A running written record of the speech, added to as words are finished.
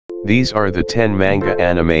These are the 10 manga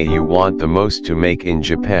anime you want the most to make in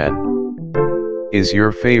Japan. Is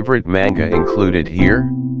your favorite manga included here?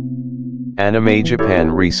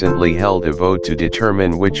 AnimeJapan recently held a vote to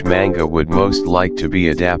determine which manga would most like to be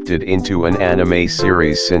adapted into an anime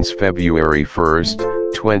series since February 1,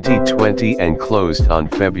 2020 and closed on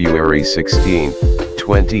February 16,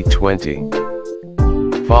 2020.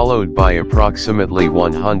 Followed by approximately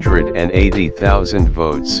 180,000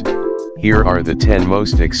 votes, here are the 10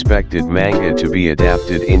 most expected manga to be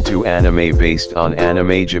adapted into anime based on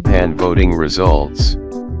AnimeJapan voting results.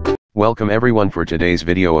 Welcome everyone for today's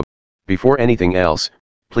video. Before anything else,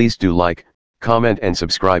 please do like, comment and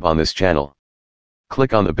subscribe on this channel.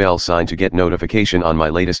 Click on the bell sign to get notification on my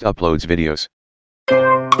latest uploads videos.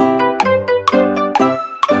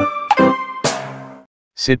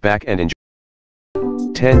 Sit back and enjoy.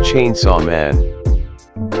 10 Chainsaw Man.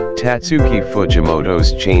 Tatsuki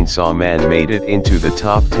Fujimoto's Chainsaw Man made it into the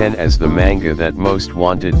top 10 as the manga that most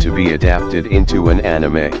wanted to be adapted into an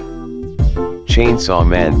anime. Chainsaw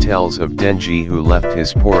Man tells of Denji, who left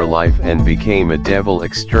his poor life and became a devil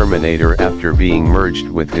exterminator after being merged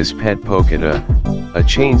with his pet Pokita, a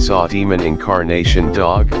chainsaw demon incarnation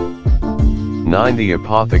dog. 9 The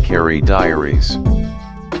Apothecary Diaries.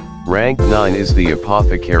 Rank 9 is The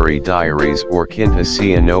Apothecary Diaries or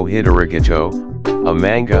Kintasia no Hidorigito, a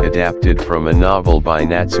manga adapted from a novel by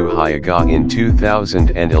Natsu Hyuga in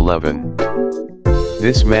 2011.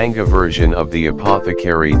 This manga version of The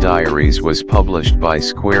Apothecary Diaries was published by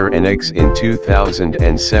Square Enix in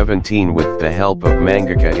 2017 with the help of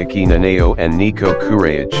mangaka Iki Nanao and Nico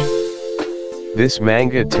Courage. This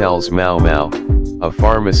manga tells Mao Mao, a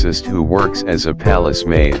pharmacist who works as a palace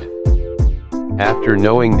maid. After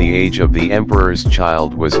knowing the age of the emperor's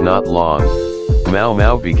child was not long, Mao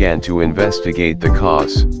Mao began to investigate the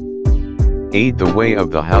cause. 8 The Way of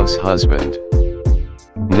the House Husband.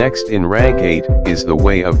 Next in rank 8 is The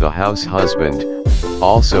Way of the House Husband,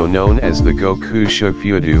 also known as the Goku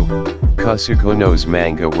Shofudu, Kusukono's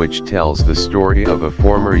manga, which tells the story of a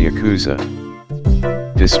former Yakuza.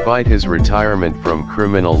 Despite his retirement from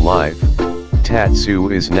criminal life,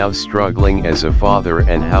 Tatsu is now struggling as a father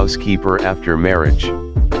and housekeeper after marriage.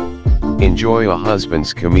 Enjoy a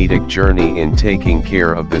husband's comedic journey in taking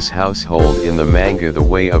care of this household in the manga The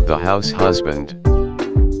Way of the House Husband.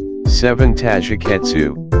 7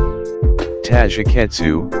 Tajiketsu.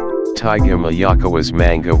 Tajiketsu, Taiga Miyakawa's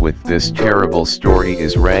manga with this terrible story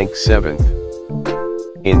is ranked 7th.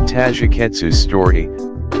 In Tajiketsu's story,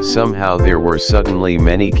 somehow there were suddenly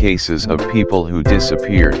many cases of people who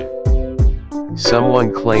disappeared.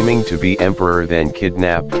 Someone claiming to be emperor then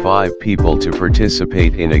kidnapped 5 people to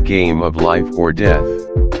participate in a game of life or death.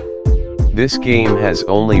 This game has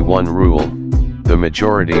only one rule: the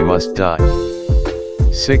majority must die.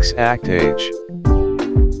 6 Actage.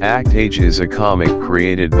 Actage is a comic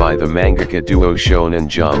created by the mangaka duo Shonen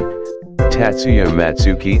Jump, Tatsuya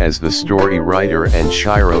Matsuki as the story writer and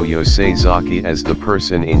Shiro Yosezaki as the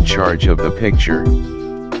person in charge of the picture.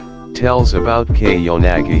 Tells about Kei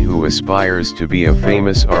Yonagi, who aspires to be a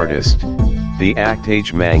famous artist. The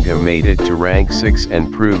Actage manga made it to rank 6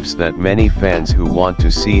 and proves that many fans who want to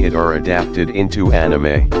see it are adapted into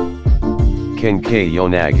anime. Can Kei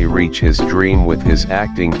Yonagi reach his dream with his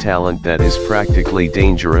acting talent that is practically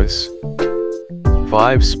dangerous?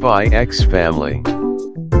 5 Spy X Family.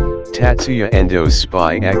 Tatsuya Endo's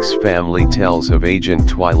Spy X Family tells of Agent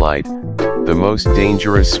Twilight, the most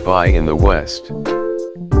dangerous spy in the West.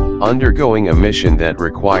 Undergoing a mission that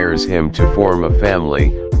requires him to form a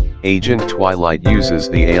family, Agent Twilight uses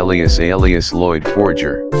the alias Lloyd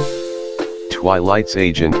Forger. Twilight's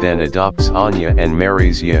agent then adopts Anya and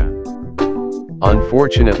marries Ye.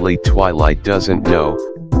 Unfortunately, Twilight doesn't know,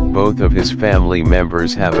 both of his family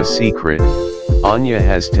members have a secret. Anya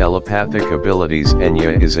has telepathic abilities and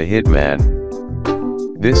Ye is a hitman.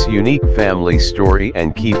 This unique family story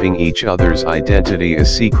and keeping each other's identity a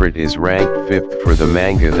secret is ranked 5th for the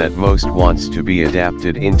manga that most wants to be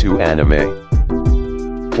adapted into anime.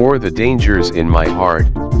 For The Dangers in My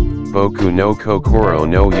Heart, Boku no Kokoro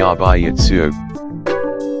no Yabaiyatsu.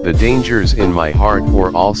 The Dangers in My Heart,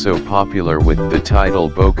 or also popular with the title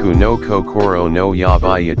Boku no Kokoro no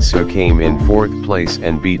Yabaiyatsu, came in 4th place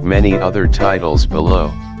and beat many other titles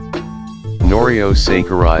below. Norio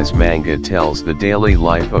Sakurai's manga tells the daily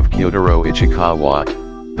life of Kyotaro Ichikawa,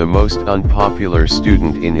 the most unpopular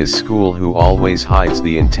student in his school who always hides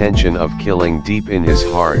the intention of killing deep in his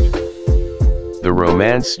heart. The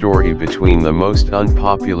romance story between the most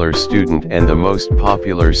unpopular student and the most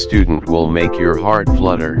popular student will make your heart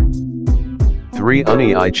flutter. 3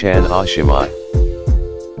 Uni-I-chan Ashimai.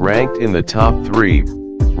 Ranked in the top 3,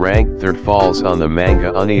 Ranked 3rd falls on the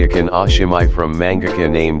manga Uniakan Oshimai from mangaka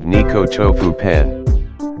named Nico Tofu Pen.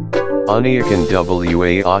 Uniakan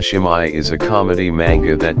wa Oshimai is a comedy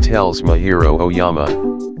manga that tells Mahiro Oyama,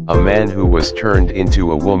 a man who was turned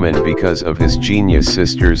into a woman because of his genius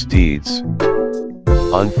sister's deeds.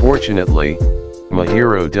 Unfortunately,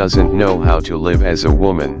 Mahiro doesn't know how to live as a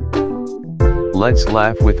woman. Let's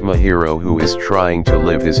laugh with Mahiro, who is trying to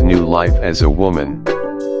live his new life as a woman.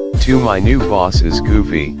 To my new boss is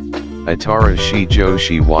Goofy, Atara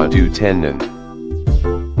Shijoshi Wadu Tennen.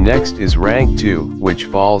 Next is Rank 2, which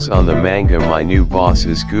falls on the manga My New Boss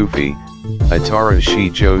is Goofy, Atara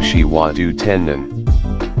Shijoshi Wadu Tennen.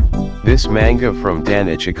 This manga from Dan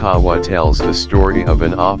Ichikawa tells the story of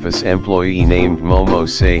an office employee named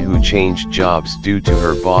Momose who changed jobs due to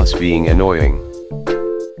her boss being annoying.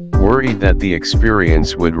 Worried that the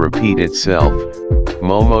experience would repeat itself,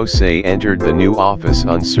 Momose entered the new office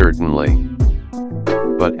uncertainly.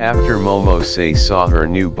 But after Momose saw her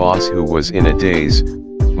new boss, who was in a daze,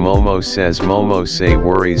 Momose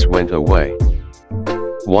worries went away.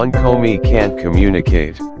 One Komi can't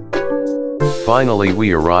communicate. Finally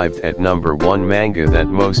we arrived at number 1 manga that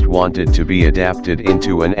most wanted to be adapted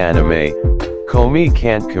into an anime, Komi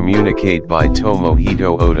Can't Communicate by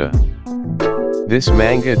Tomohito Oda. This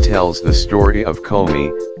manga tells the story of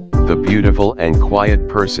Komi, the beautiful and quiet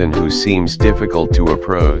person who seems difficult to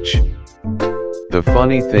approach. The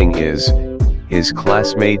funny thing is, his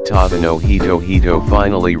classmate Tadano Hito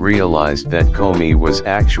finally realized that Komi was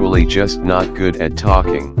actually just not good at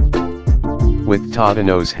talking. With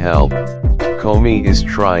Tadano's help, Komi is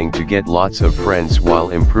trying to get lots of friends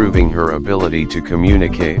while improving her ability to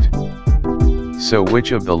communicate. So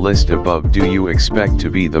which of the list above do you expect to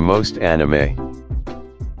be the most anime?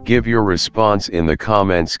 Give your response in the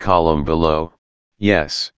comments column below.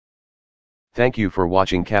 Yes. Thank you for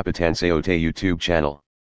watching Kapitan Seote YouTube channel.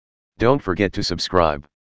 Don't forget to subscribe.